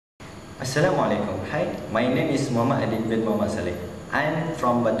Assalamualaikum. Hi, my name is Muhammad Adib bin Muhammad Saleh. I am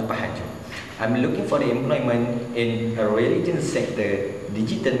from Batu Pahaja. I'm looking for the employment in a religion sector,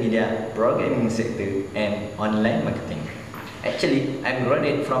 digital media, programming sector, and online marketing. Actually, I'm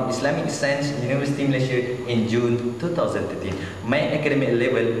graduate from Islamic Science University Malaysia in June 2013. My academic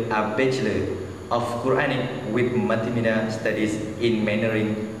level are Bachelor of Quranic with Multimedia Studies in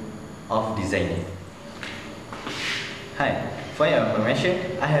Mandarin of Designing. Hi. For your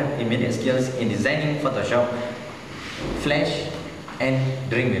information, I have immediate skills in designing Photoshop, Flash, and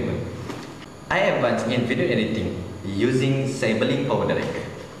Dreamweaver. I advanced in video editing using Cyberlink Power Direct.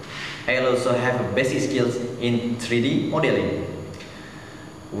 I also have basic skills in 3D modeling.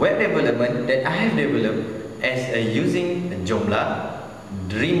 Web development that I have developed as using Joomla,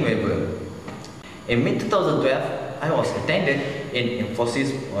 Dreamweaver. In mid-2012, I was attended in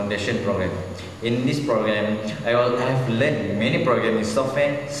Infosys Foundation program. In this program, I have learned many programming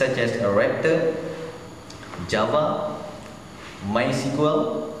software such as Raptor, Java,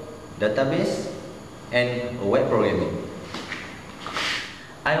 MySQL, database, and web programming.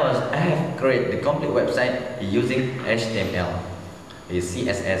 I have created the complete website using HTML,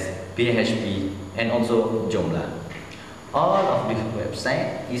 CSS, PHP, and also Joomla. All of this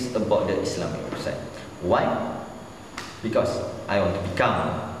website is about the Islamic website. Why? Because I want to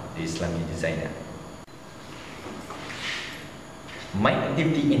become the Islamic designer. My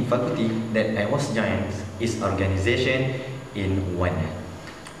activity in faculty that I was joined is organization in one.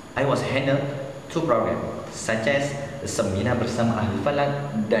 I was handled two programs such as Seminar Bersama Ahli Falak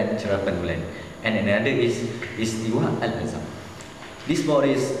dan Cerapan Bulan, and another is Istiwa Al-Azam. This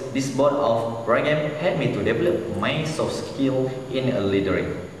board of program helped me to develop my soft skill in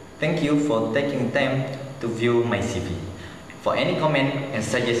leadership. Thank you for taking time to view my CV. For any comment and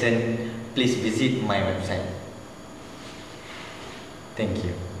suggestion, please visit my website. Thank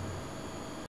you.